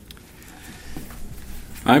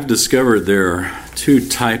I've discovered there are two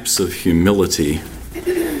types of humility.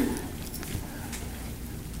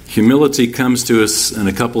 Humility comes to us in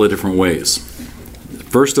a couple of different ways.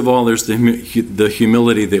 First of all, there's the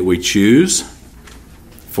humility that we choose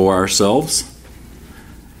for ourselves.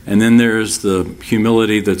 And then there's the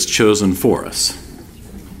humility that's chosen for us.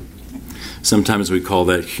 Sometimes we call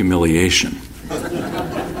that humiliation. A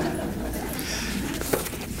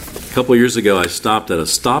couple of years ago, I stopped at a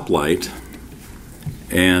stoplight,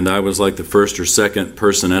 and I was like the first or second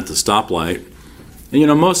person at the stoplight.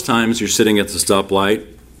 And most times you're sitting at the stoplight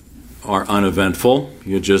are uneventful.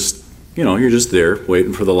 You're just there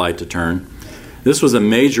waiting for the light to turn. This was a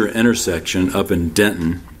major intersection up in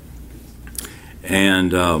Denton.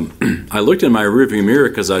 And I looked in my rearview mirror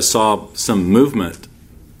because I saw some movement.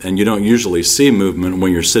 And you don't usually see movement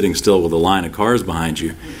when you're sitting still with a line of cars behind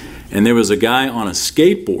you. And there was a guy on a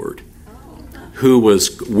skateboard who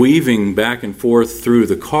was weaving back and forth through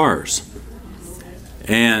the cars.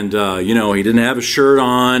 And, he didn't have a shirt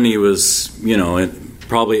on. He was,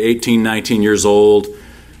 probably 18, 19 years old.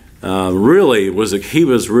 He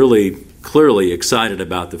was really clearly excited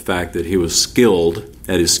about the fact that he was skilled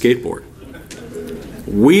at his skateboard.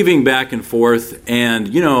 Weaving back and forth, and,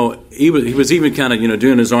 he was even kind of,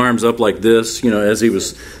 doing his arms up like this, as he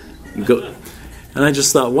was go. And I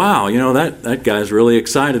just thought, wow, that guy's really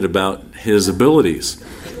excited about his abilities.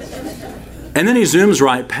 And then he zooms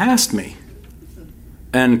right past me.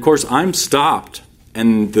 And, of course, I'm stopped,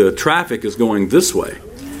 and the traffic is going this way.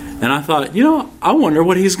 And I thought, I wonder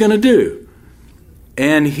what he's going to do.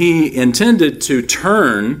 And he intended to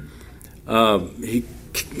turn. He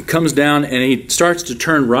comes down, and he starts to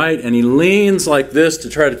turn right, and he leans like this to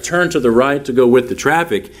try to turn to the right to go with the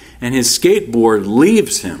traffic. And his skateboard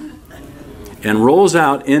leaves him and rolls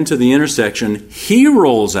out into the intersection. He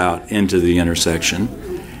rolls out into the intersection.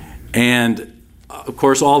 And of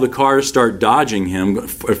course, all the cars start dodging him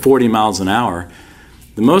at 40 miles an hour.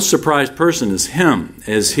 The most surprised person is him,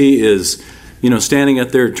 as he is, standing up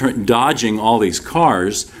there dodging all these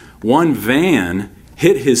cars. One van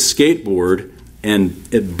hit his skateboard, and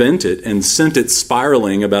it bent it and sent it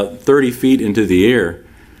spiraling about 30 feet into the air.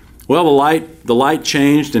 Well, the light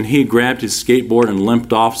changed, and he grabbed his skateboard and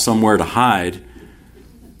limped off somewhere to hide.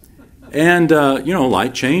 And,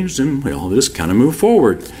 light changed, and we all just kind of moved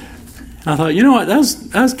forward. I thought, what,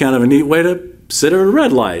 that's kind of a neat way to sit at a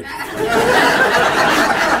red light.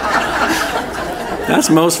 That's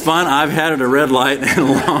the most fun I've had at a red light in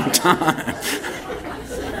a long time.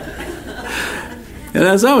 And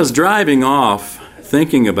as I was driving off,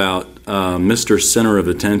 thinking about Mr. Center of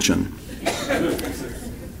Attention,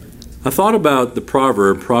 I thought about the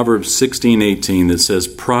Proverbs 16:18, that says,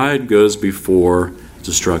 "Pride goes before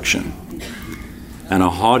destruction, and a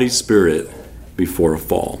haughty spirit before a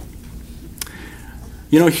fall."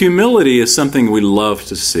 Humility is something we love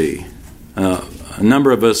to see. A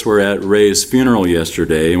number of us were at Ray's funeral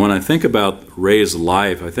yesterday, and when I think about Ray's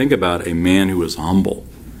life, I think about a man who was humble,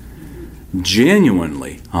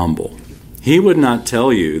 genuinely humble. He would not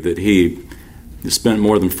tell you that he spent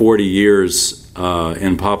more than 40 years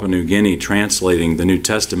in Papua New Guinea translating the New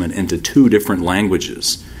Testament into 2 different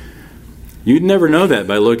languages. You'd never know that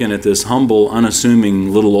by looking at this humble,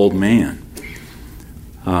 unassuming little old man.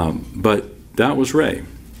 But that was Ray.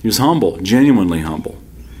 He was humble, genuinely humble.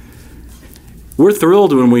 We're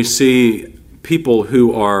thrilled when we see people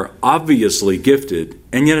who are obviously gifted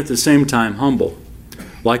and yet at the same time humble,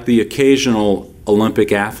 like the occasional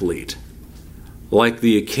Olympic athlete, like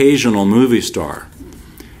the occasional movie star.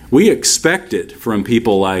 We expect it from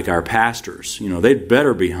people like our pastors. They'd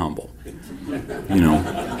better be humble.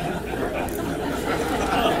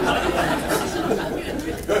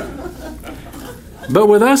 But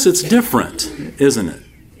with us, it's different, isn't it?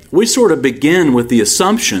 We sort of begin with the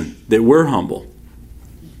assumption that we're humble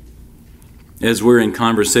as we're in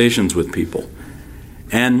conversations with people.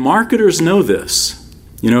 And marketers know this.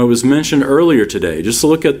 It was mentioned earlier today. Just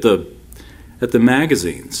look at the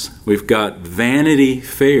magazines. We've got Vanity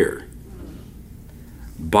Fair,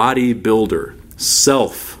 Bodybuilder,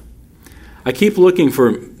 Self. I keep looking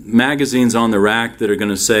for magazines on the rack that are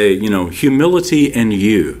going to say, Humility and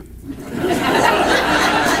You.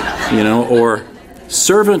 Or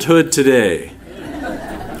Servanthood Today,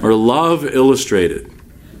 or Love Illustrated.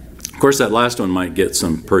 Of course, that last one might get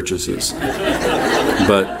some purchases.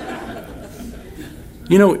 But,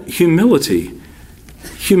 humility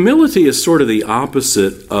is sort of the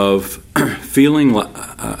opposite of feeling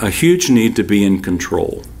a huge need to be in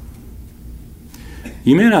control.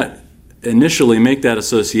 You may not initially make that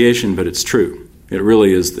association, but it's true. It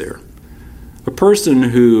really is there. A person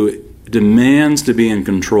who demands to be in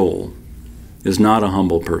control is not a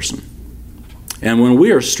humble person. And when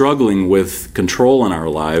we are struggling with control in our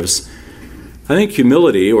lives, I think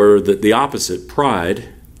humility, or the opposite, pride,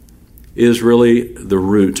 is really the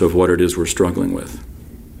root of what it is we're struggling with.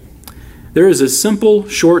 There is a simple,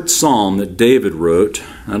 short psalm that David wrote.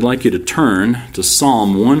 I'd like you to turn to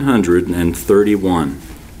Psalm 131.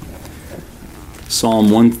 Psalm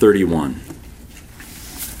 131.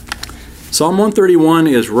 Psalm 131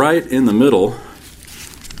 is right in the middle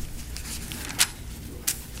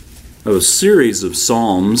of a series of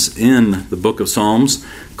psalms in the book of Psalms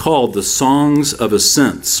called the Songs of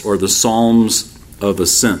Ascents, or the Psalms of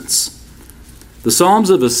Ascents. The Psalms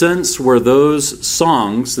of Ascents were those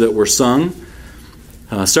songs that were sung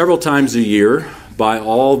several times a year by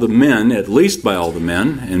all the men, at least by all the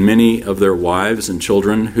men, and many of their wives and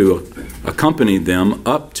children who accompanied them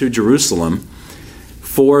up to Jerusalem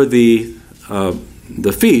for the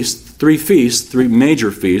feast, three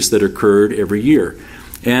major feasts that occurred every year.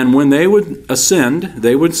 And when they would ascend,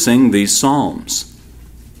 they would sing these psalms,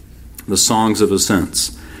 the Songs of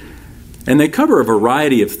Ascents. And they cover a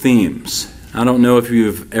variety of themes. I don't know if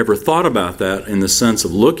you've ever thought about that in the sense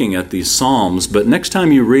of looking at these psalms, but next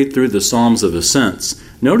time you read through the Psalms of Ascents,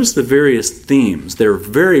 notice the various themes. They're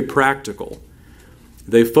very practical.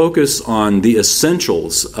 They focus on the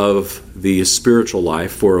essentials of the spiritual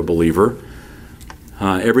life for a believer.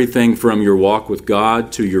 Everything from your walk with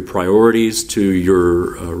God to your priorities to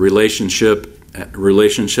your relationships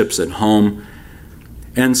at home.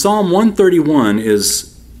 And Psalm 131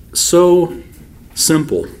 is so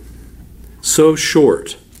simple, so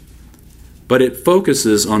short, but it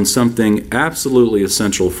focuses on something absolutely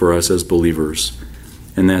essential for us as believers,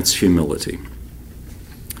 and that's humility.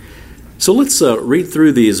 So let's read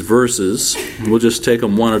through these verses. We'll just take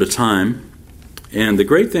them one at a time. And the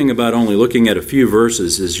great thing about only looking at a few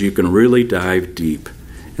verses is you can really dive deep,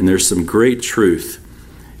 and there's some great truth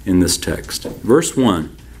in this text. Verse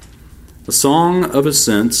 1, a song of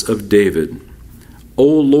ascents of David. O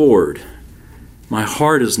Lord, my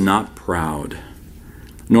heart is not proud,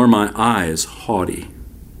 nor my eyes haughty.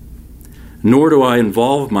 Nor do I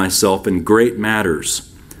involve myself in great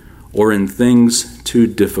matters or in things too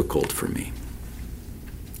difficult for me.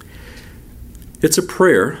 It's a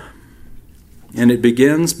prayer, and it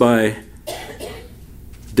begins by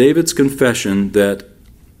David's confession that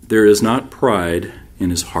there is not pride in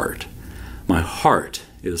his heart. My heart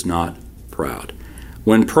is not proud.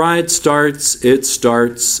 When pride starts, it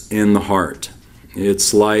starts in the heart.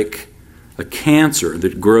 It's like a cancer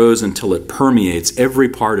that grows until it permeates every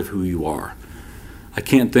part of who you are. I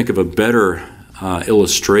can't think of a better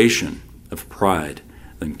illustration of pride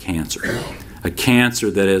than cancer. A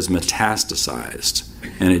cancer that has metastasized,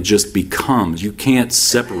 and it just becomes, you can't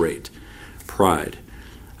separate pride.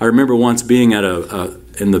 I remember once being at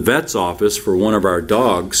in the vet's office for one of our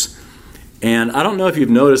dogs, and I don't know if you've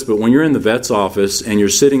noticed, but when you're in the vet's office and you're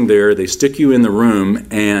sitting there, they stick you in the room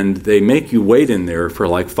and they make you wait in there for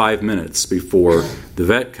like 5 minutes before the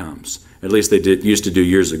vet comes. At least they used to do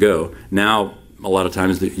years ago. Now, a lot of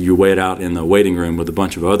times you wait out in the waiting room with a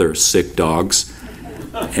bunch of other sick dogs.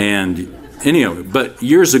 And anyway, but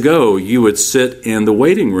years ago, you would sit in the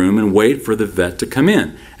waiting room and wait for the vet to come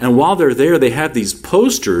in. And while they're there, they have these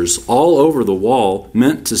posters all over the wall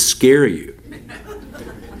meant to scare you.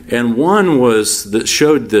 And one that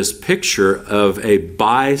showed this picture of a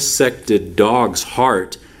bisected dog's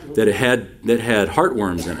heart that had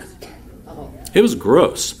heartworms in it. It was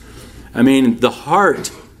gross. I mean, the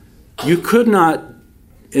heart, you couldn't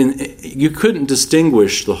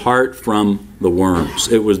distinguish the heart from the worms.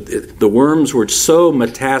 The worms were so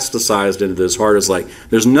metastasized into this heart. It's like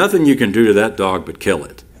there's nothing you can do to that dog but kill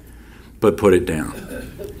it, but put it down.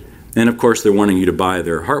 And of course, they're wanting you to buy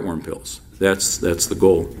their heartworm pills. That's the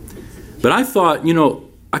goal. But I thought,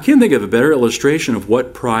 I can't think of a better illustration of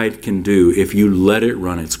what pride can do if you let it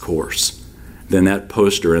run its course than that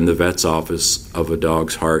poster in the vet's office of a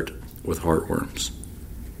dog's heart with heartworms.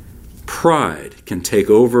 Pride can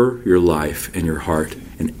take over your life and your heart,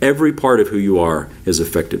 and every part of who you are is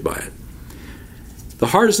affected by it. The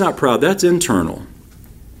heart is not proud. That's internal.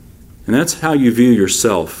 And that's how you view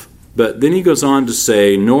yourself. But then he goes on to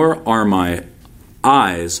say, nor are my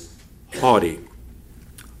eyes haughty.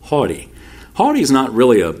 Haughty. Haughty is not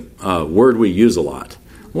really a word we use a lot.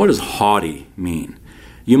 What does haughty mean?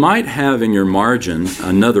 You might have in your margin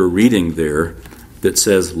another reading there that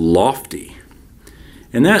says lofty.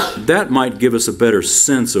 And that might give us a better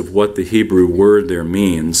sense of what the Hebrew word there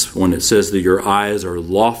means when it says that your eyes are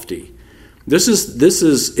lofty. This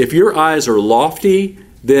is if your eyes are lofty,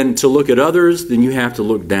 then to look at others, then you have to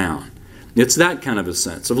look down. It's that kind of a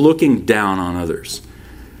sense of looking down on others.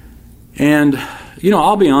 And,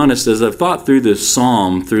 I'll be honest, as I've thought through this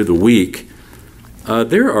psalm through the week,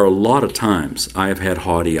 there are a lot of times I have had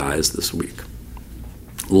haughty eyes this week,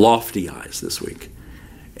 lofty eyes this week.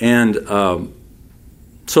 And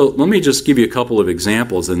so let me just give you a couple of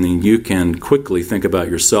examples, and then you can quickly think about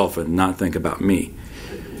yourself and not think about me.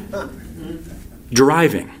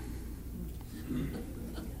 Driving.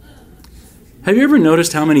 Have you ever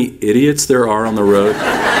noticed how many idiots there are on the road?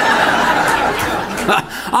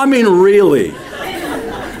 I mean, really.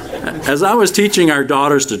 As I was teaching our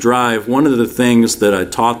daughters to drive, one of the things that I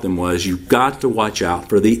taught them was you've got to watch out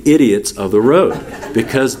for the idiots of the road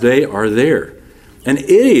because they are there. An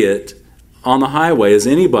idiot on the highway is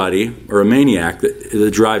anybody or a maniac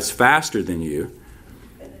that drives faster than you,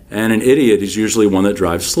 and an idiot is usually one that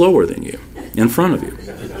drives slower than you, in front of you.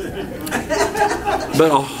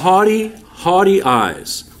 But a haughty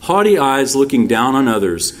eyes looking down on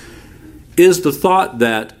others is the thought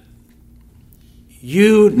that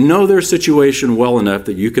you know their situation well enough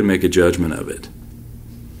that you can make a judgment of it.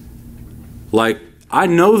 Like, I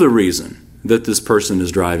know the reason that this person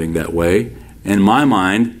is driving that way. In my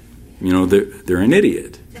mind, they're an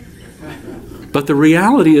idiot. But the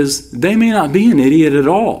reality is they may not be an idiot at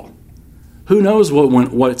all. Who knows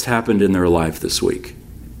what's happened in their life this week?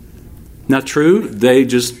 Not true,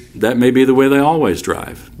 that may be the way they always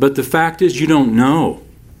drive. But the fact is you don't know.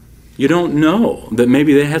 You don't know that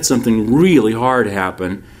maybe they had something really hard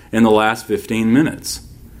happen in the last 15 minutes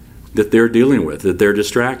that they're dealing with, that they're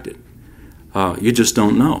distracted. You just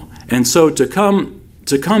don't know. And so to come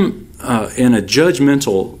in a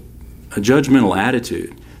judgmental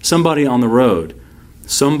attitude, somebody on the road,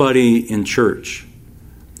 somebody in church,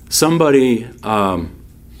 somebody in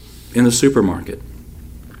the supermarket,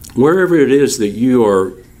 wherever it is that you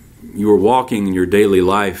are walking in your daily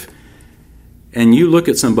life, and you look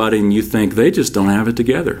at somebody and you think they just don't have it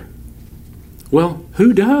together. Well,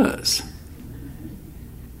 who does?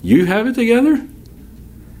 You have it together?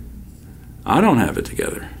 I don't have it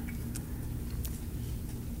together.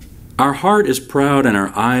 Our heart is proud and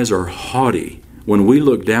our eyes are haughty when we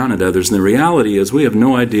look down at others, and the reality is we have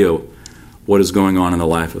no idea what is going on in the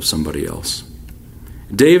life of somebody else.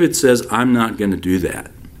 David says, I'm not going to do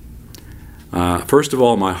that. First of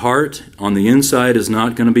all, my heart on the inside is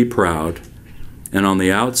not going to be proud, and on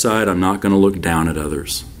the outside, I'm not going to look down at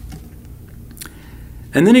others.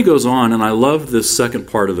 And then he goes on, and I love this second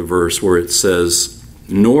part of the verse where it says,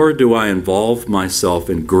 nor do I involve myself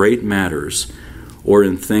in great matters or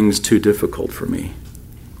in things too difficult for me.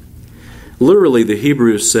 Literally, the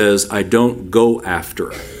Hebrew says, I don't go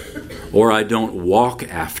after, or I don't walk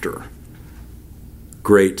after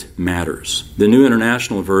great matters. The New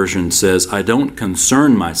International Version says, I don't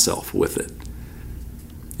concern myself with it.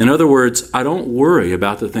 In other words, I don't worry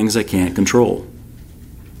about the things I can't control.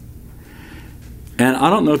 And I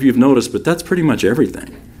don't know if you've noticed, but that's pretty much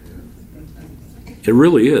everything. It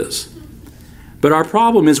really is. But our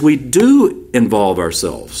problem is we do involve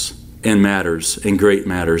ourselves in great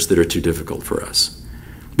matters that are too difficult for us,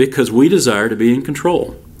 because we desire to be in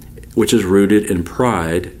control, which is rooted in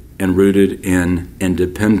pride and rooted in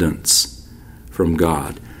independence from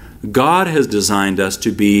God. God has designed us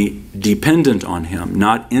to be dependent on Him,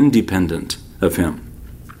 not independent of Him.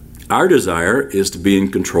 Our desire is to be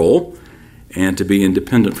in control and to be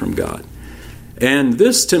independent from God. And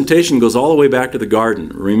this temptation goes all the way back to the garden.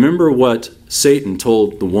 Remember what Satan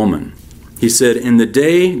told the woman. He said,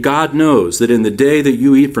 God knows that in the day that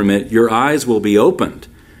you eat from it, your eyes will be opened.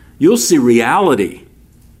 You'll see reality.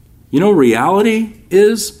 You know what reality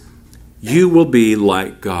is? You will be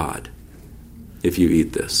like God if you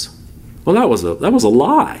eat this. Well, that was a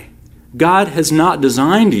lie. God has not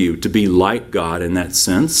designed you to be like God in that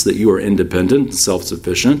sense, that you are independent and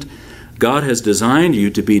self-sufficient. God has designed you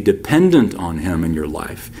to be dependent on Him in your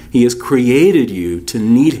life. He has created you to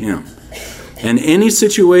need Him. And any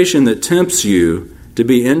situation that tempts you to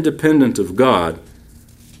be independent of God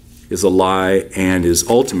is a lie and is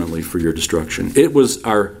ultimately for your destruction. It was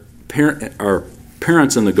our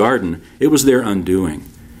parents in the garden, it was their undoing,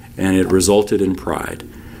 and it resulted in pride.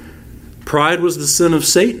 Pride was the sin of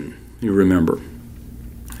Satan, you remember.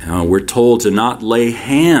 We're told to not lay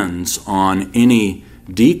hands on any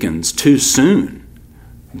deacons too soon,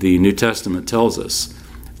 the New Testament tells us,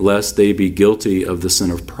 lest they be guilty of the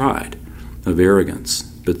sin of pride, of arrogance.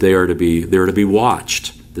 But they are to be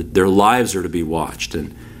watched. Their lives are to be watched,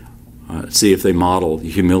 and see if they model the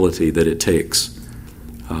humility that it takes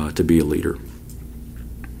to be a leader.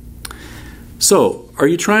 So, are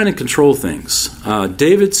you trying to control things?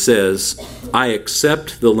 David says, I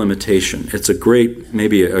accept the limitation. It's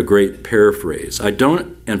maybe a great paraphrase. I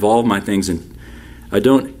don't involve I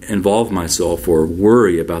don't involve myself or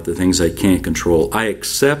worry about the things I can't control. I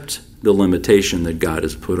accept the limitation that God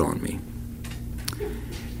has put on me.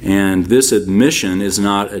 And this admission is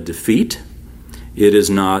not a defeat. It is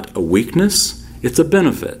not a weakness. It's a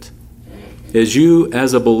benefit. As you,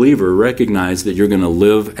 as a believer, recognize that you're going to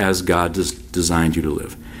live as God designed you to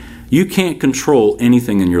live. You can't control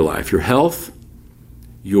anything in your life. Your health,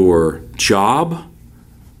 your job,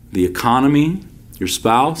 the economy, your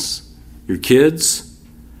spouse, your kids.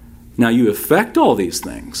 Now, you affect all these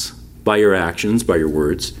things by your actions, by your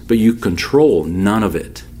words, but you control none of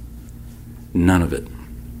it. None of it.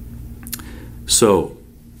 So,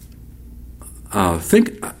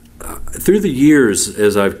 think through the years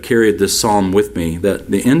as I've carried this psalm with me, that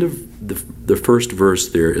the end of the first verse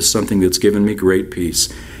there is something that's given me great peace.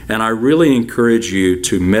 And I really encourage you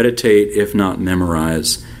to meditate, if not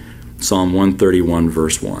memorize, Psalm 131,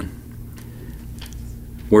 verse 1,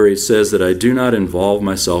 where he says that I do not involve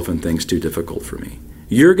myself in things too difficult for me.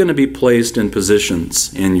 You're going to be placed in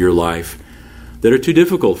positions in your life that are too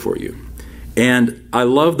difficult for you. And I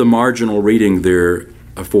love the marginal reading there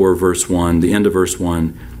for verse 1, the end of verse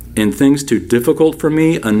 1. In things too difficult for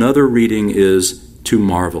me, another reading is too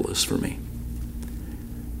marvelous for me.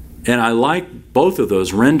 And I like both of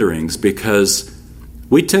those renderings because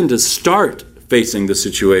we tend to start facing the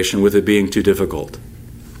situation with it being too difficult.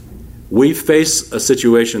 We face a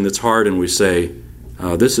situation that's hard and we say,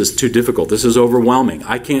 this is too difficult, this is overwhelming,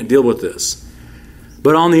 I can't deal with this.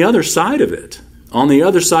 But on the other side of it, on the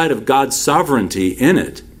other side of God's sovereignty in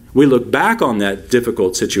it, we look back on that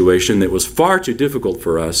difficult situation that was far too difficult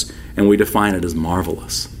for us and we define it as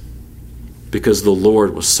marvelous. Because the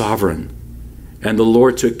Lord was sovereign. And the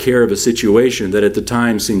Lord took care of a situation that at the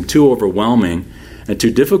time seemed too overwhelming and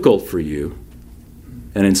too difficult for you.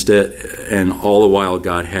 And all the while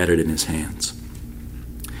God had it in his hands.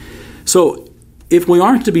 So if we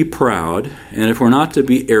aren't to be proud, and if we're not to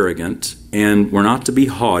be arrogant, and we're not to be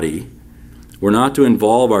haughty, we're not to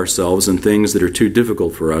involve ourselves in things that are too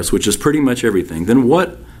difficult for us, which is pretty much everything, then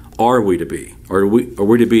what are we to be? Are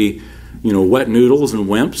we to be, wet noodles and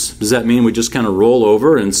wimps? Does that mean we just kind of roll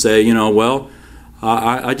over and say,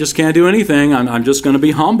 I just can't do anything. I'm just going to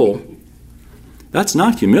be humble. That's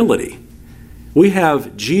not humility. We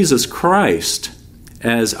have Jesus Christ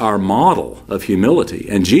as our model of humility,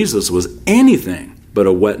 and Jesus was anything but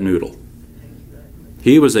a wet noodle.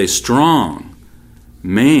 He was a strong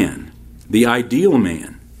man, the ideal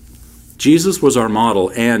man. Jesus was our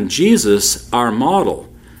model, and Jesus, our model.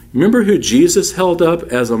 Remember who Jesus held up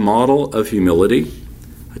as a model of humility?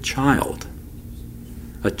 A child.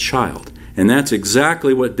 A child. And that's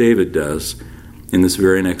exactly what David does in this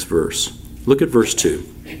very next verse. Look at verse 2.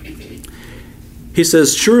 He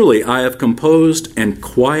says, surely I have composed and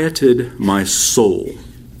quieted my soul.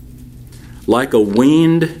 Like a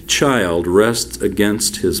weaned child rests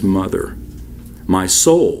against his mother. My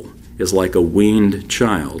soul is like a weaned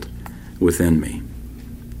child within me.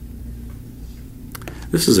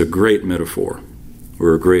 This is a great metaphor,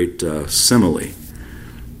 or a great simile.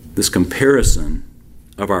 This comparison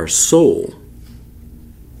of our soul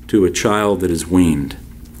to a child that is weaned.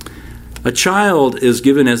 A child is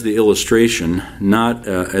given as the illustration, not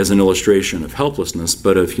as an illustration of helplessness,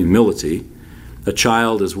 but of humility. A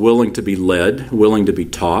child is willing to be led, willing to be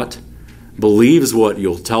taught, believes what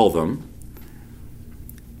you'll tell them.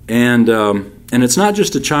 And it's not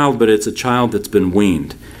just a child, but it's a child that's been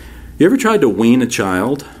weaned. You ever tried to wean a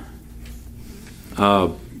child,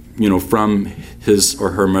 from his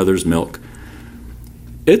or her mother's milk?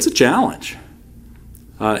 It's a challenge.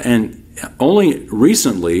 And only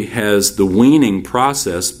recently has the weaning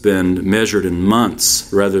process been measured in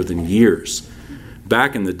months rather than years.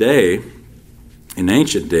 Back in the day, in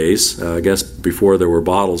ancient days, I guess before there were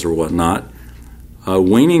bottles or whatnot,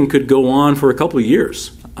 weaning could go on for a couple of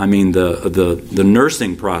years. I mean, the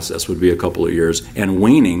nursing process would be a couple of years, and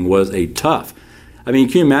weaning was a tough. I mean,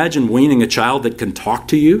 can you imagine weaning a child that can talk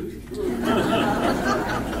to you?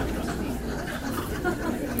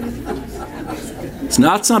 It's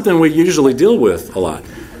not something we usually deal with a lot.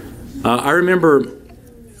 I remember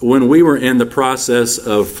when we were in the process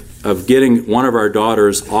of getting one of our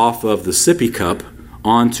daughters off of the sippy cup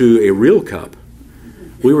onto a real cup.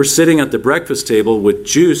 We were sitting at the breakfast table with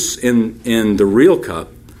juice in the real cup,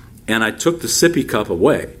 and I took the sippy cup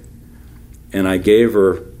away, and I gave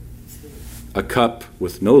her a cup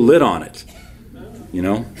with no lid on it,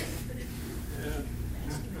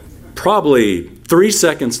 Probably 3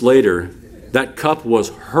 seconds later, that cup was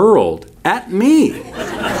hurled at me.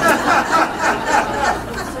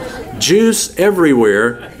 Juice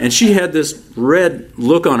everywhere, and she had this red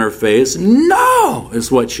look on her face. No,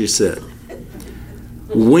 is what she said.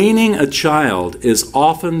 Weaning a child is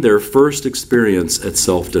often their first experience at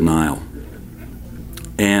self-denial.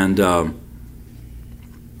 And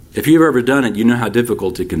if you've ever done it, you know how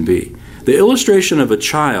difficult it can be. The illustration of a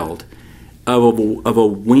child, of a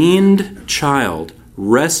weaned child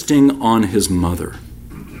resting on his mother.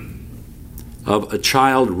 Of a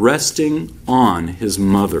child resting on his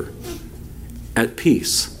mother at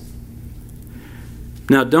peace.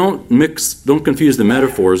 Now don't confuse the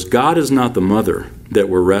metaphors. God is not the mother that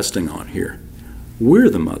we're resting on here. We're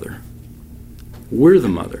the mother. We're the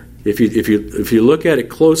mother. If you look at it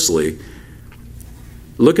closely,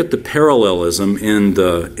 look at the parallelism in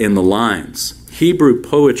the lines. Hebrew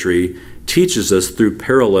poetry teaches us through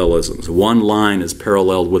parallelisms. One line is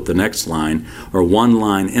paralleled with the next line, or one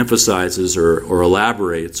line emphasizes or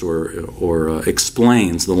elaborates or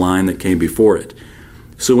explains the line that came before it.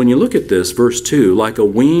 So when you look at this, verse 2, like a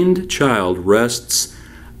weaned child rests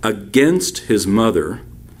against his mother,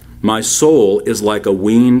 my soul is like a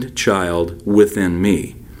weaned child within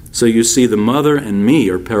me. So you see the mother and me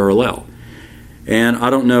are parallel. And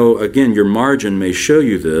I don't know, again, your margin may show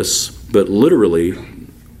you this, but literally,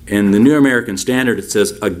 in the New American Standard, it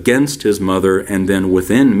says against his mother and then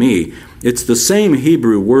within me. It's the same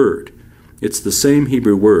Hebrew word. It's the same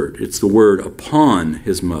Hebrew word. It's the word upon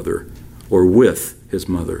his mother or with his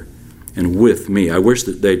mother and with me. I wish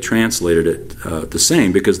that they translated it the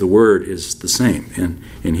same, because the word is the same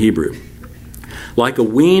in Hebrew. Like a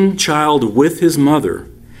weaned child with his mother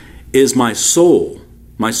is my soul.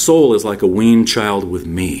 My soul is like a weaned child with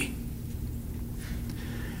me.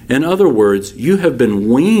 In other words, you have been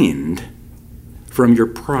weaned from your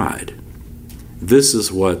pride. This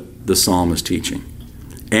is what the psalm is teaching.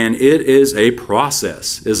 And it is a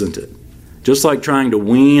process, isn't it? Just like trying to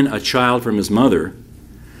wean a child from his mother.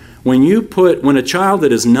 When a child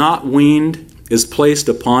that is not weaned is placed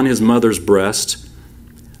upon his mother's breast,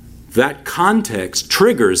 that context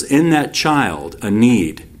triggers in that child a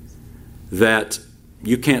need that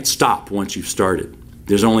you can't stop once you've started.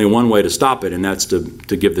 There's only one way to stop it, and that's to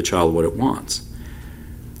give the child what it wants.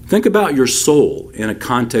 Think about your soul in a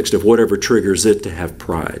context of whatever triggers it to have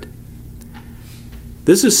pride.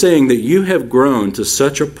 This is saying that you have grown to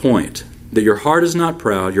such a point that your heart is not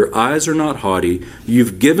proud, your eyes are not haughty,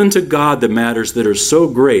 you've given to God the matters that are so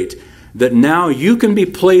great that now you can be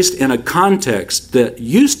placed in a context that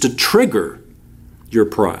used to trigger your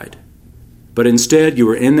pride. But instead you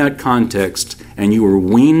were in that context and you were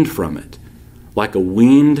weaned from it, like a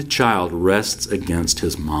weaned child rests against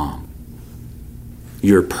his mom.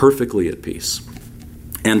 You're perfectly at peace.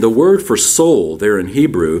 And the word for soul there in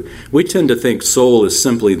Hebrew, we tend to think soul is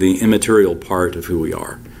simply the immaterial part of who we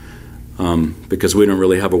are. Because we don't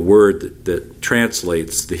really have a word that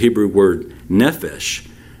translates. The Hebrew word nephesh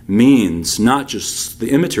means not just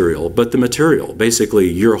the immaterial, but the material.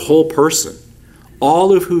 Basically, your whole person.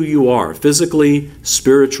 All of who you are, physically,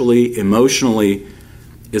 spiritually, emotionally,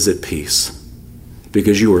 is at peace.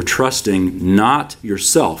 Because you are trusting not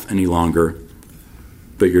yourself any longer,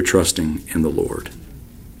 but you're trusting in the Lord.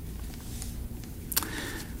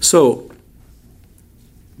 So,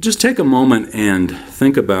 just take a moment and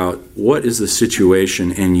think about what is the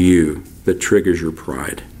situation in you that triggers your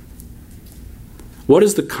pride. What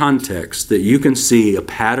is the context that you can see a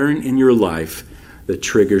pattern in your life that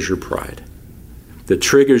triggers your pride? That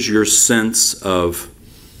triggers your sense of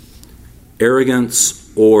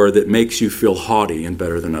arrogance or that makes you feel haughty and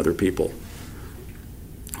better than other people?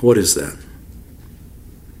 What is that?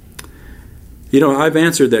 You know, I've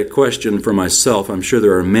answered that question for myself. I'm sure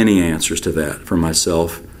there are many answers to that for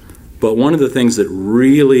myself. But one of the things that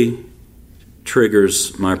really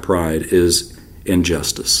triggers my pride is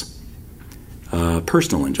injustice,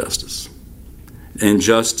 personal injustice.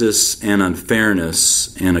 Injustice and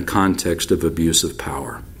unfairness in a context of abuse of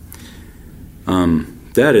power.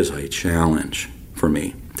 That is a challenge for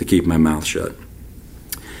me to keep my mouth shut.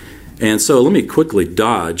 And so let me quickly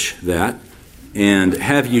dodge that and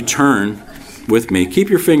have you turn with me. Keep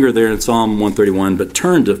your finger there in Psalm 131, but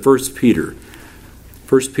turn to 1 Peter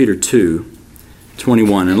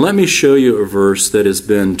 2:21. And let me show you a verse that has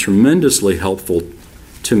been tremendously helpful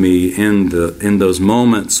to me in those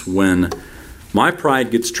moments when my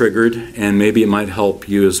pride gets triggered, and maybe it might help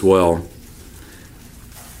you as well,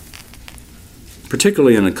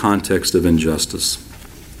 particularly in a context of injustice.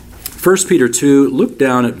 1 Peter 2, look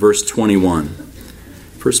down at verse 21.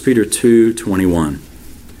 1 Peter 2:21.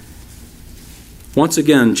 Once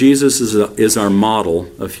again, Jesus is our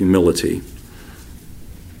model of humility.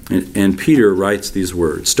 And Peter writes these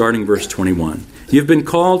words, starting verse 21. You've been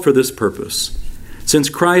called for this purpose, since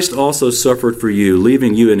Christ also suffered for you,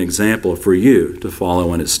 leaving you an example for you to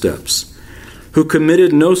follow in his steps. who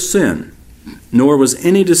committed no sin, nor was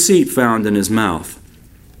any deceit found in his mouth.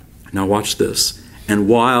 Now watch this. And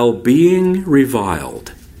while being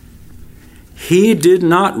reviled, he did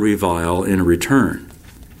not revile in return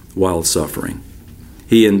while suffering.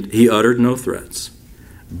 He uttered no threats,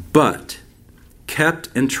 but kept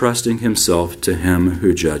entrusting himself to him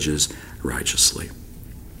who judges righteously.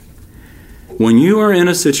 When you are in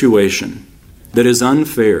a situation that is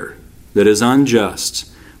unfair, that is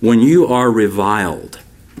unjust, when you are reviled,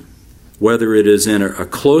 whether it is in a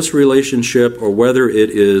close relationship or whether it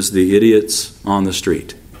is the idiots on the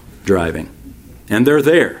street driving, and they're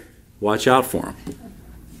there, watch out for them.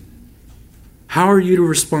 How are you to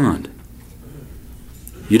respond?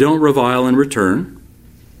 You don't revile in return.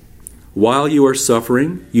 While you are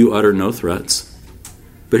suffering, you utter no threats.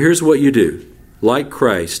 But here's what you do. Like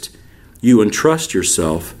Christ, you entrust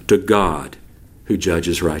yourself to God who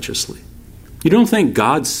judges righteously. You don't think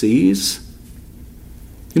God sees?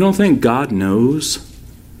 You don't think God knows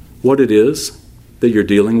what it is that you're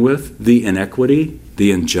dealing with? The inequity,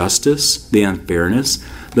 the injustice, the unfairness,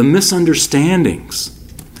 the misunderstandings.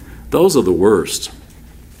 Those are the worst.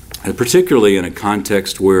 And particularly in a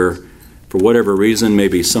context where, for whatever reason,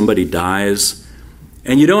 maybe somebody dies,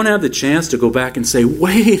 and you don't have the chance to go back and say,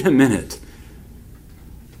 wait a minute,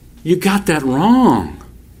 you got that wrong.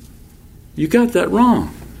 You got that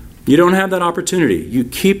wrong. You don't have that opportunity. You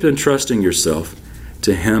keep entrusting yourself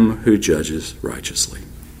to him who judges righteously.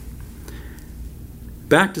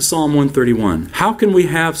 Back to Psalm 131. How can we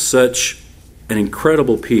have such an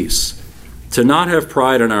incredible peace? To not have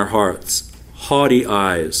pride in our hearts, haughty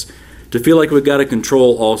eyes, to feel like we've got to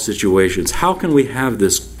control all situations. How can we have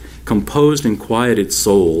this composed and quieted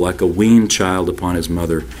soul like a weaned child upon his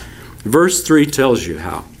mother? Verse 3 tells you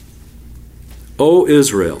how. O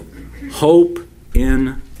Israel, hope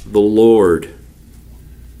in the Lord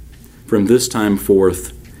from this time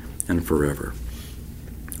forth and forever.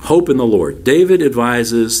 Hope in the Lord. David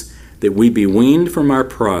advises that we be weaned from our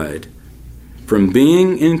pride, from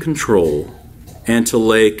being in control, and to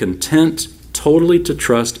lay content totally to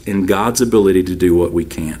trust in God's ability to do what we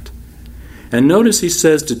can't. And notice he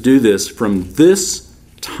says to do this from this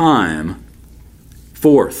time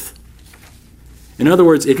forth. In other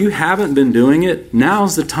words, if you haven't been doing it,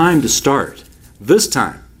 now's the time to start. This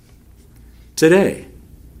time. Today.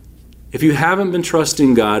 If you haven't been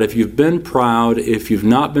trusting God, if you've been proud, if you've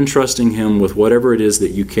not been trusting him with whatever it is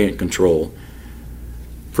that you can't control,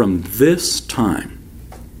 from this time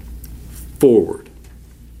forward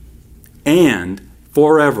and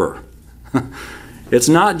forever. It's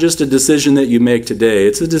not just a decision that you make today,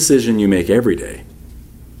 it's a decision you make every day.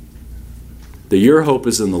 That your hope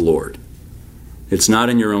is in the Lord. It's not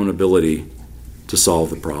in your own ability to solve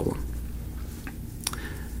the problem.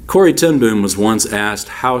 Corrie ten Boom was once asked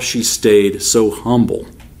how she stayed so humble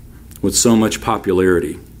with so much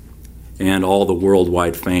popularity and all the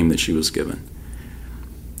worldwide fame that she was given.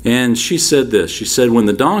 And she said this. She said, when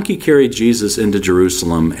the donkey carried Jesus into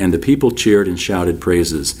Jerusalem and the people cheered and shouted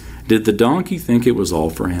praises, did the donkey think it was all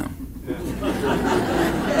for him?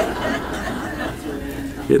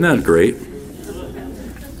 Isn't that great?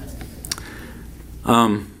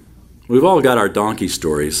 We've all got our donkey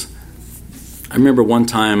stories. I remember one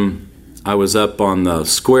time I was up on the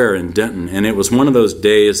square in Denton, and it was one of those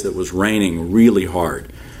days that was raining really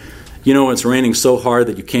hard. You know, it's raining so hard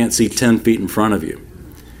that you can't see 10 feet in front of you.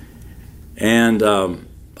 And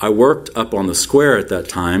I worked up on the square at that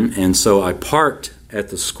time, and so I parked at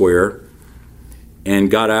the square and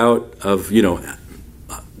got out of,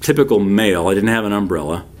 typical male. I didn't have an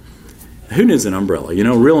umbrella. Who needs an umbrella?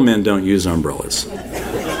 Real men don't use umbrellas.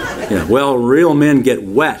 Yeah, well, real men get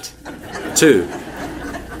wet, too.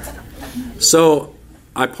 So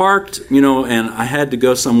I parked, and I had to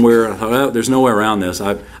go somewhere. I thought, well, there's no way around this.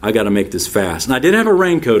 I got to make this fast. And I did have a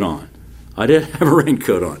raincoat on.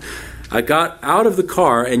 I got out of the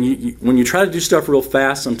car, and when you try to do stuff real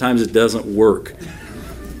fast, sometimes it doesn't work.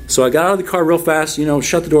 So I got out of the car real fast,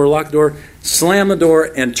 shut the door, locked the door, slammed the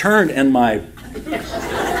door, and turned, and my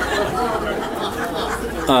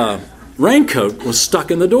raincoat was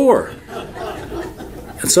stuck in the door.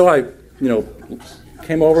 And so I,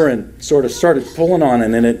 came over and sort of started pulling on it,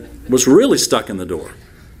 and then it was really stuck in the door.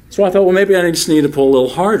 So I thought, well, maybe I just need to pull a little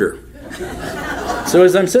harder. So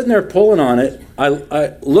as I'm sitting there pulling on it,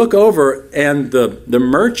 I look over, and the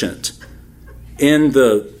merchant in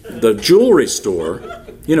the jewelry store,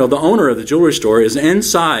 the owner of the jewelry store, is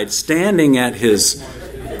inside standing at his,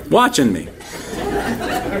 watching me.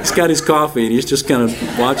 He's got his coffee, and he's just kind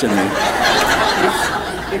of watching me.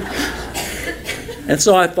 And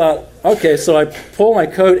so I thought, okay, so I pull my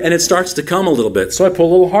coat, and it starts to come a little bit. So I pull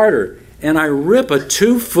a little harder, and I rip a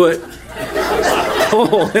 2-foot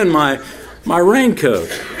hole in my raincoat.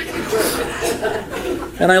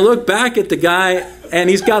 And I look back at the guy, and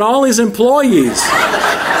he's got all his employees.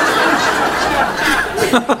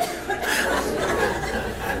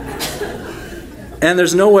 And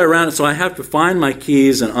there's no way around it, so I have to find my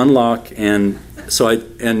keys and unlock, and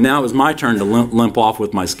now it was my turn to limp off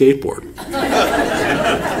with my skateboard.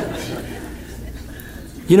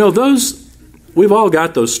 You know, we've all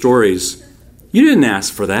got those stories. You didn't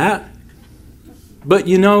ask for that. But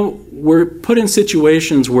you know, we're put in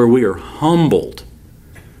situations where we are humbled.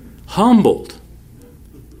 And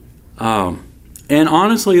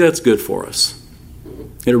honestly, that's good for us.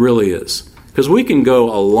 It really is. Because we can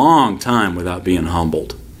go a long time without being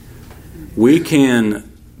humbled. We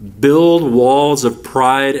can build walls of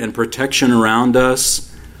pride and protection around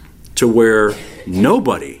us to where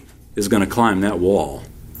nobody is going to climb that wall.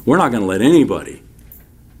 We're not going to let anybody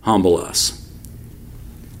humble us.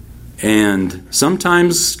 And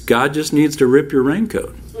sometimes God just needs to rip your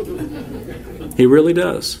raincoat. He really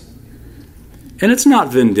does. And it's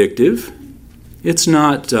not vindictive. It's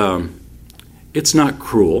not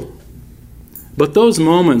cruel. But those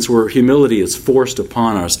moments where humility is forced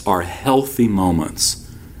upon us are healthy moments.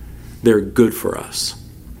 They're good for us.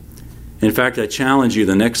 In fact, I challenge you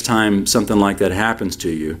the next time something like that happens to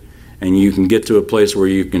you, and you can get to a place where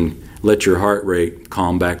you can let your heart rate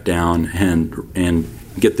calm back down and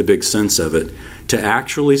get the big sense of it, to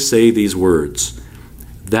actually say these words,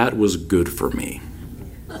 "That was good for me."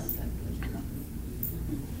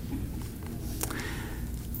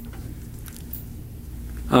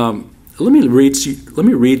 Let me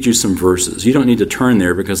read you some verses. You don't need to turn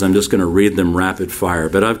there because I'm just going to read them rapid fire.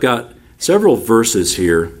 But I've got several verses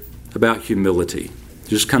here about humility.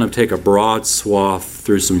 Just kind of take a broad swath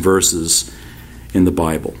through some verses in the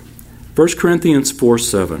Bible. 1 Corinthians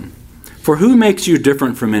 4:7. For who makes you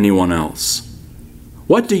different from anyone else?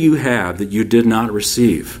 What do you have that you did not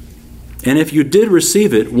receive? And if you did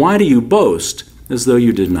receive it, why do you boast as though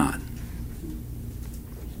you did not?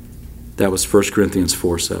 That was 1 Corinthians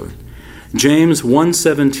 4:7. James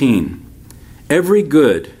 1:17. Every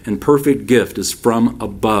good and perfect gift is from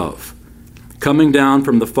above, coming down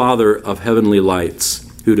from the Father of heavenly lights,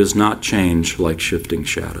 who does not change like shifting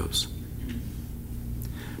shadows.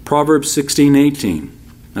 Proverbs 16:18.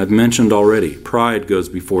 I've mentioned already, pride goes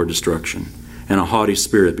before destruction, and a haughty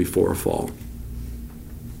spirit before a fall.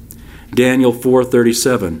 Daniel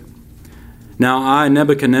 4:37. Now I,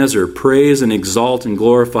 Nebuchadnezzar, praise and exalt and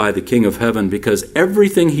glorify the King of heaven, because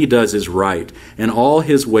everything he does is right, and all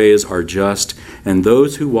his ways are just, and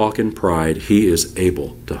those who walk in pride he is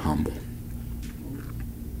able to humble.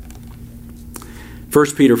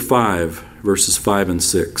 1 Peter 5, verses 5 and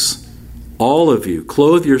 6. All of you,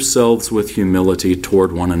 clothe yourselves with humility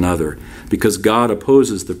toward one another, because God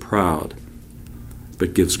opposes the proud,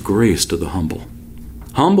 but gives grace to the humble.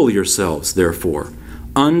 Humble yourselves, therefore,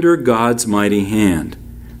 under God's mighty hand,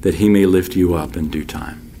 that he may lift you up in due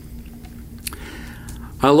time.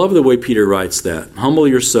 I love the way Peter writes that. Humble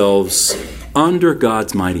yourselves under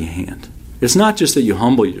God's mighty hand. It's not just that you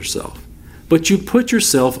humble yourself, but you put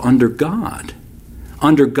yourself under God,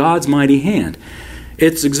 under God's mighty hand.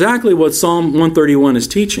 It's exactly what Psalm 131 is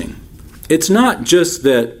teaching. It's not just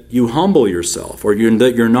that you humble yourself, or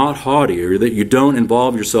that you're not haughty, or that you don't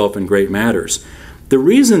involve yourself in great matters. The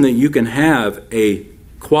reason that you can have a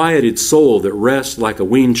quieted soul that rests like a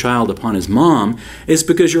weaned child upon his mom is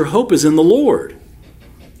because your hope is in the Lord.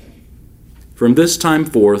 From this time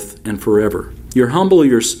forth and forever, you're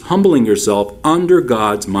humbling yourself under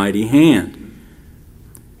God's mighty hand.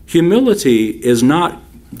 Humility is not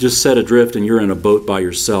just set adrift and you're in a boat by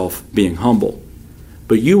yourself being humble,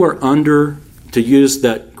 but you are under, to use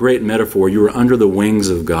that great metaphor, you are under the wings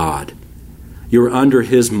of God. You are under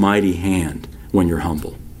his mighty hand when you're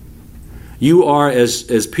humble. You are,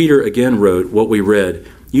 as Peter again wrote, what we read,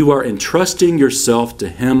 you are entrusting yourself to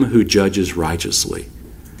him who judges righteously.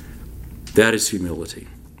 That is humility.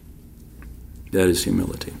 That is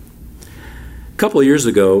humility. A couple of years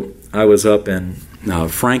ago, I was up in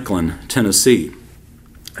Franklin, Tennessee,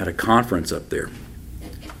 at a conference up there.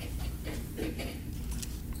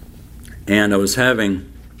 And I was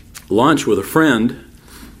having lunch with a friend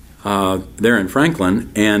there in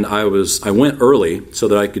Franklin, and I went early so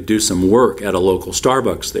that I could do some work at a local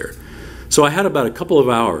Starbucks there. So I had about a couple of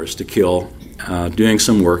hours to kill doing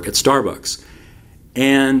some work at Starbucks.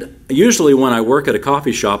 And usually when I work at a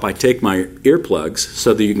coffee shop, I take my earplugs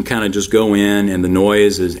so that you can kind of just go in, and the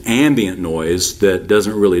noise is ambient noise that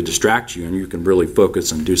doesn't really distract you, and you can really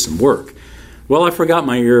focus and do some work. Well, I forgot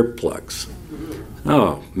my earplugs.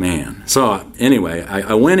 Oh, man. So anyway,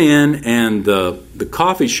 I went in, and the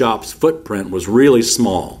coffee shop's footprint was really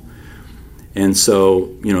small. And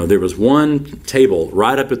so, there was one table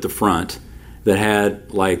right up at the front that had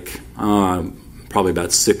probably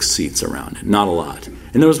about 6 seats around it, not a lot.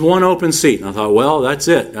 And there was one open seat, and I thought, well, that's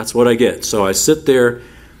it. That's what I get. So I sit there,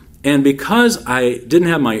 and because I didn't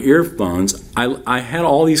have my earphones, I had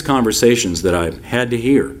all these conversations that I had to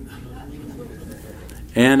hear.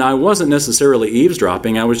 And I wasn't necessarily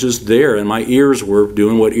eavesdropping. I was just there, and my ears were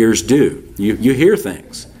doing what ears do. You hear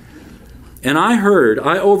things. And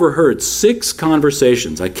I overheard 6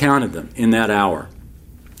 conversations. I counted them in that hour,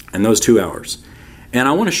 in those 2 hours. And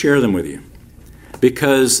I want to share them with you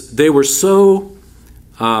because they were so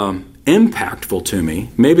impactful to me.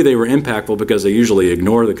 Maybe they were impactful because I usually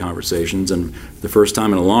ignore the conversations, and the first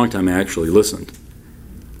time in a long time I actually listened.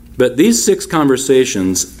 But these 6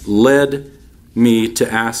 conversations led me to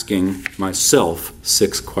asking myself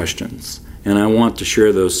 6 questions. And I want to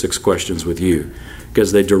share those 6 questions with you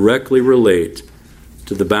because they directly relate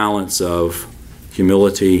to the balance of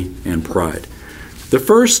humility and pride. The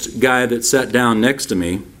first guy that sat down next to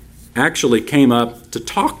me actually came up to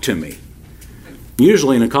talk to me.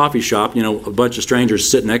 Usually in a coffee shop, a bunch of strangers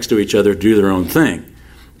sit next to each other, do their own thing.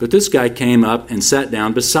 But this guy came up and sat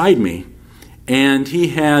down beside me. And he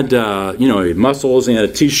had, muscles. He had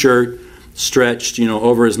a T-shirt stretched,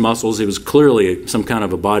 over his muscles. He was clearly some kind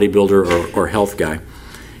of a bodybuilder or health guy.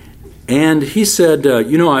 And he said,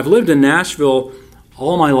 I've lived in Nashville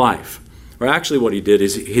all my life. Or actually what he did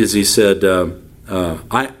is he said,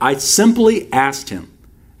 I simply asked him,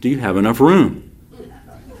 do you have enough room?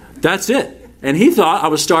 That's it. And he thought I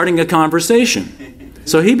was starting a conversation.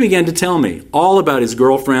 So he began to tell me all about his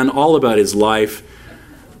girlfriend, all about his life.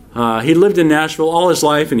 He lived in Nashville all his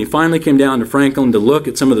life, and he finally came down to Franklin to look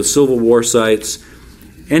at some of the Civil War sites.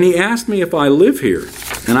 And he asked me if I live here.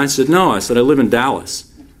 And I said, no. I said, I live in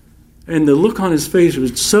Dallas. And the look on his face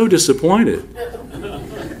was so disappointed.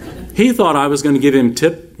 He thought I was going to give him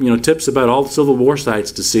tips about all the Civil War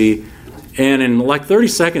sites to see. And in 30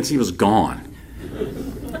 seconds, he was gone.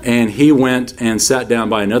 And he went and sat down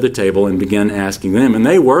by another table and began asking them. And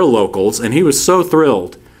they were locals, and he was so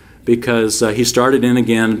thrilled because he started in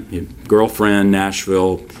again, girlfriend,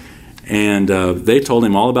 Nashville, and they told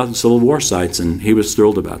him all about the Civil War sites, and he was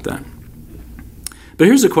thrilled about that. But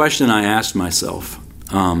here's a question I asked myself.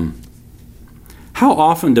 How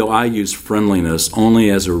often do I use friendliness only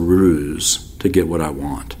as a ruse to get what I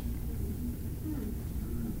want?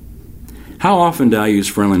 How often do I use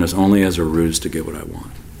friendliness only as a ruse to get what I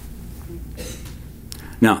want?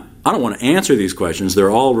 Now, I don't want to answer these questions.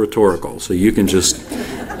 They're all rhetorical, so you can just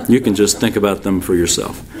think about them for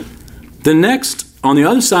yourself. The next, on the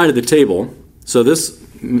other side of the table, so this,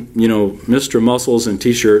 Mr. Muscles and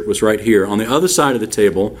T-shirt was right here. On the other side of the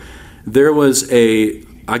table, there was the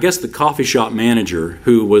coffee shop manager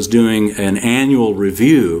who was doing an annual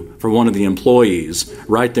review for one of the employees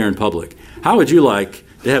right there in public. How would you like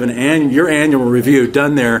to have your annual review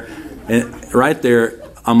done there, right there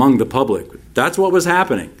among the public? That's what was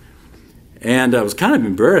happening. And I was kind of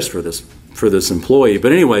embarrassed for this employee.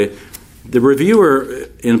 But anyway, the reviewer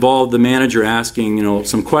involved the manager asking,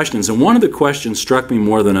 some questions. And one of the questions struck me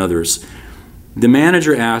more than others. The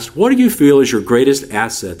manager asked, what do you feel is your greatest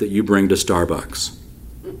asset that you bring to Starbucks?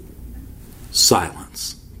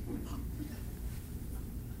 Silence.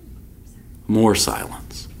 More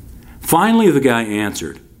silence. Finally, the guy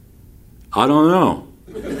answered, I don't know.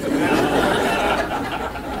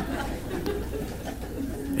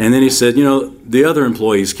 And then he said, the other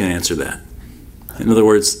employees can answer that. In other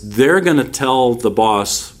words, they're going to tell the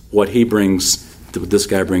boss what this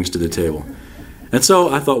guy brings to the table. And so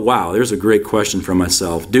I thought, wow, there's a great question for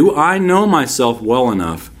myself. Do I know myself well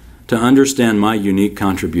enough to understand my unique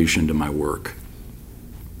contribution to my work?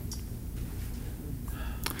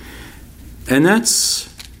 And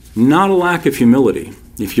that's not a lack of humility.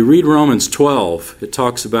 If you read Romans 12, it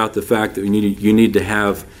talks about the fact that you need to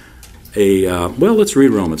have let's read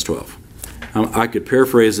Romans 12. I could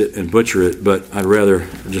paraphrase it and butcher it, but I'd rather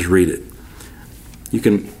just read it. You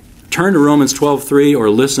can turn to Romans 12:3 or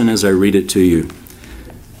listen as I read it to you.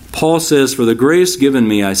 Paul says, for the grace given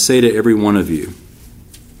me, I say to every one of you,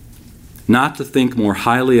 not to think more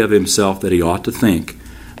highly of himself than he ought to think,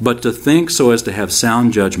 but to think so as to have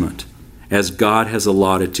sound judgment, as God has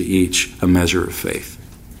allotted to each a measure of faith.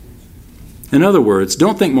 In other words,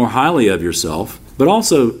 don't think more highly of yourself, but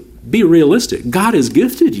also be realistic. God has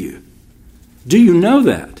gifted you. Do you know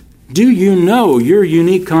that? Do you know your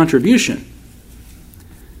unique contribution?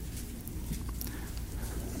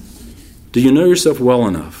 Do you know yourself well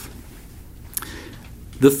enough?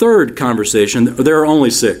 The third conversation, there are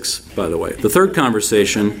only 6, by the way. The third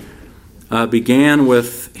conversation began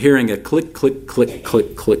with hearing a click, click, click,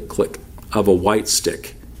 click, click, click of a white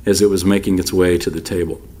stick as it was making its way to the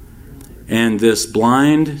table. And this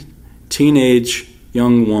blind, teenage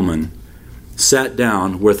young woman sat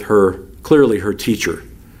down with clearly her teacher.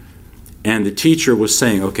 And the teacher was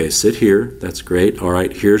saying, okay, sit here, that's great, all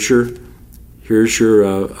right, here's your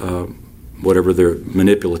whatever their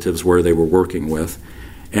manipulatives were they were working with.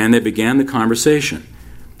 And they began the conversation.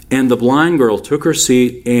 And the blind girl took her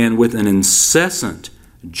seat and with an incessant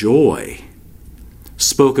joy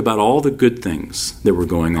spoke about all the good things that were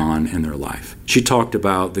going on in their life. She talked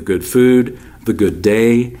about the good food, the good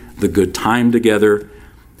day, the good time together.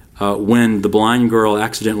 When the blind girl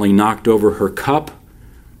accidentally knocked over her cup,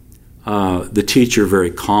 the teacher very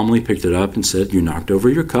calmly picked it up and said, "You knocked over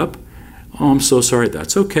your cup? Oh, I'm so sorry.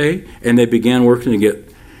 That's okay." And they began working to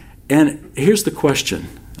get... And here's the question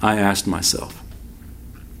I asked myself.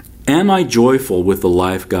 Am I joyful with the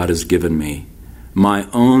life God has given me, my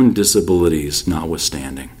own disabilities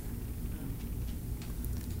notwithstanding?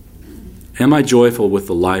 Am I joyful with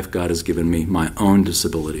the life God has given me, my own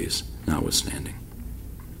disabilities notwithstanding?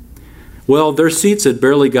 Well, their seats had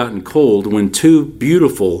barely gotten cold when 2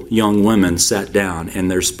 beautiful young women sat down in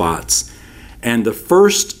their spots. And the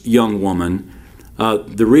first young woman,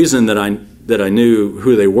 the reason that I knew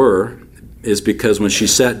who they were is because when she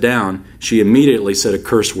sat down, she immediately said a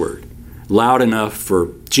curse word, loud enough for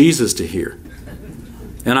Jesus to hear.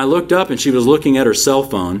 And I looked up and she was looking at her cell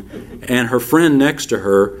phone, and her friend next to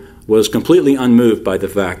her was completely unmoved by the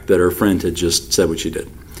fact that her friend had just said what she did.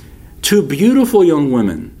 2 beautiful young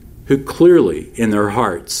women who clearly in their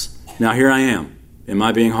hearts, now here I am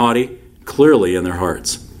I being haughty? Clearly in their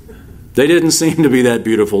hearts. They didn't seem to be that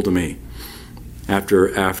beautiful to me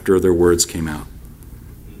after their words came out.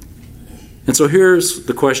 And so here's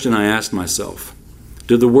the question I asked myself.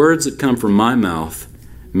 Do the words that come from my mouth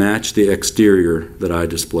match the exterior that I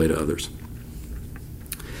display to others?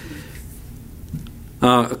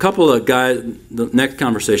 The next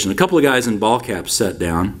conversation, a couple of guys in ball caps sat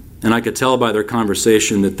down, and I could tell by their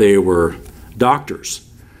conversation that they were doctors.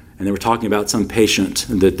 And they were talking about some patient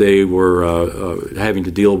that they were having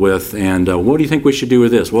to deal with. And what do you think we should do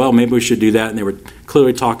with this? Well, maybe we should do that. And they were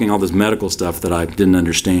clearly talking all this medical stuff that I didn't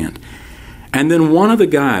understand. And then one of the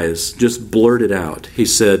guys just blurted out. He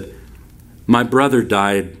said, "My brother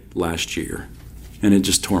died last year." And it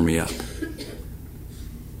just tore me up.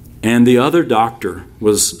 And the other doctor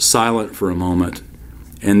was silent for a moment.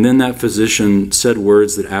 And then that physician said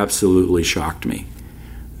words that absolutely shocked me.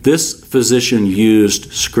 This physician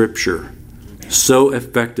used Scripture so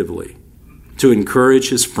effectively to encourage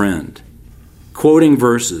his friend, quoting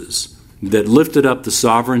verses that lifted up the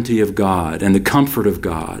sovereignty of God and the comfort of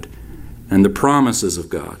God and the promises of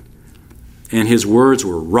God. And his words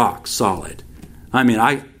were rock solid. I mean,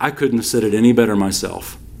 I couldn't have said it any better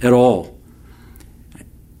myself at all.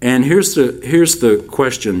 And here's the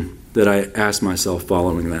question that I asked myself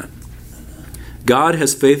following that. God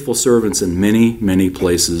has faithful servants in many, many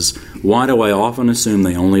places. Why do I often assume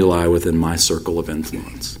they only lie within my circle of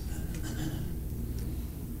influence?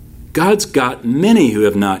 God's got many who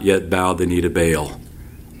have not yet bowed the knee to Baal.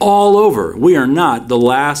 All over. We are not the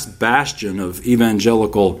last bastion of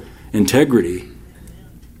evangelical integrity.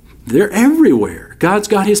 They're everywhere. God's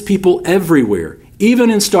got his people everywhere, even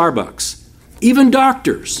in Starbucks, even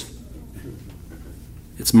doctors.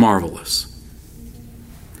 It's marvelous.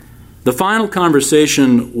 The final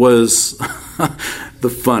conversation was the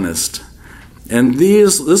funnest. And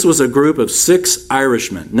this was a group of 6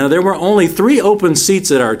 Irishmen. Now, there were only 3 open seats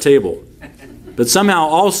at our table, but somehow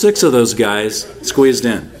all 6 of those guys squeezed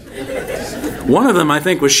in. One of them, I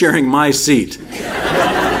think, was sharing my seat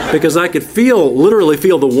because I could literally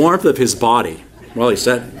feel the warmth of his body while he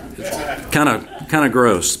sat. Kind of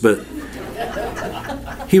gross, but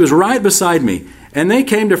he was right beside me. And they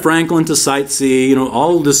came to Franklin to sightsee,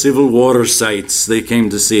 all the Civil War sites they came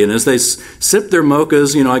to see. And as they sipped their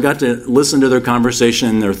mochas, I got to listen to their conversation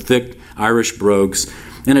in their thick Irish brogues.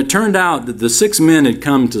 And it turned out that the 6 men had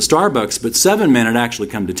come to Starbucks, but 7 men had actually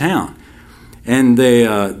come to town. And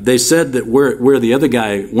they said that where the other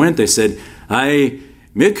guy went, they said, "I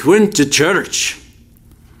went to church."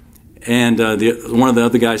 And one of the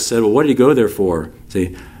other guys said, "Well, what did you go there for?"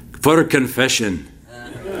 Say, "For confession."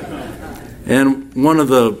 And one of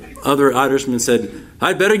the other Irishmen said,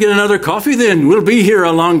 "I'd better get another coffee then. We'll be here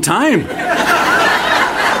a long time."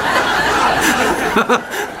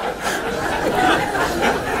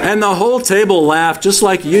 And the whole table laughed just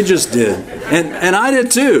like you just did. And I did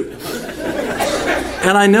too.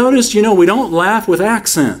 And I noticed, we don't laugh with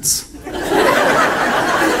accents.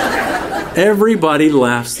 Everybody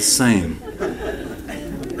laughs the same.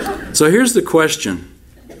 So here's the question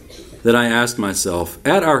that I asked myself.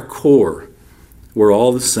 At our core, we're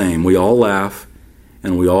all the same. We all laugh,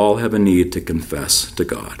 and we all have a need to confess to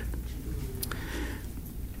God.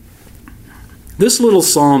 This little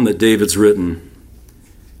psalm that David's written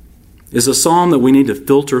is a psalm that we need to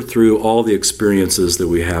filter through all the experiences that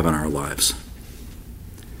we have in our lives.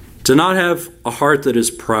 To not have a heart that is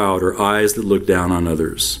proud or eyes that look down on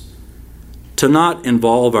others. To not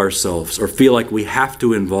involve ourselves or feel like we have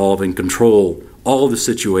to involve and control all the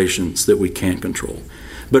situations that we can't control.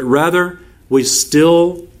 But rather, we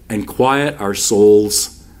still and quiet our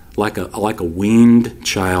souls like a weaned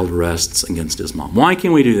child rests against his mom. Why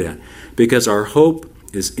can we do that? Because our hope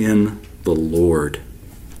is in the Lord.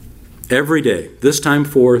 Every day, this time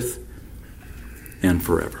forth and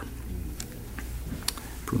forever.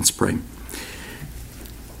 Let's pray.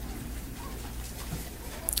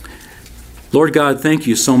 Lord God, thank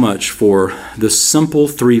you so much for the simple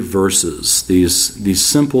three verses, these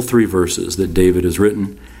simple three verses that David has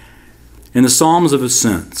written. In the Psalms of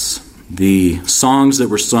Ascents, the songs that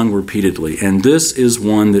were sung repeatedly, and this is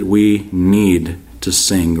one that we need to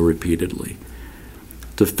sing repeatedly.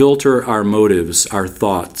 To filter our motives, our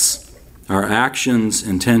thoughts, our actions,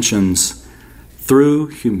 intentions through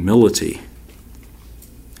humility.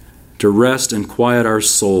 To rest and quiet our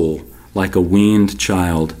soul like a weaned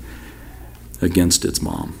child against its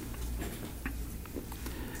mom.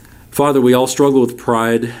 Father, we all struggle with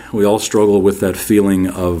pride. We all struggle with that feeling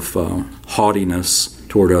of haughtiness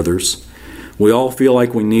toward others. We all feel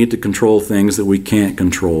like we need to control things that we can't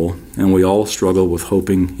control, and we all struggle with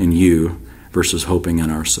hoping in you versus hoping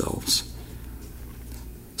in ourselves.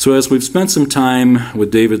 So as we've spent some time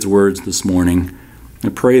with David's words this morning, I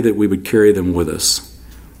pray that we would carry them with us,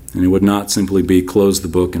 and it would not simply be close the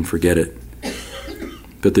book and forget it,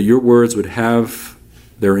 but that your words would have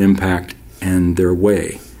their impact and their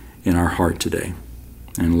way in our heart today.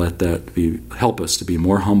 And let that help us to be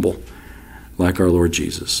more humble like our Lord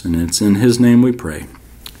Jesus. And it's in his name we pray.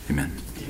 Amen.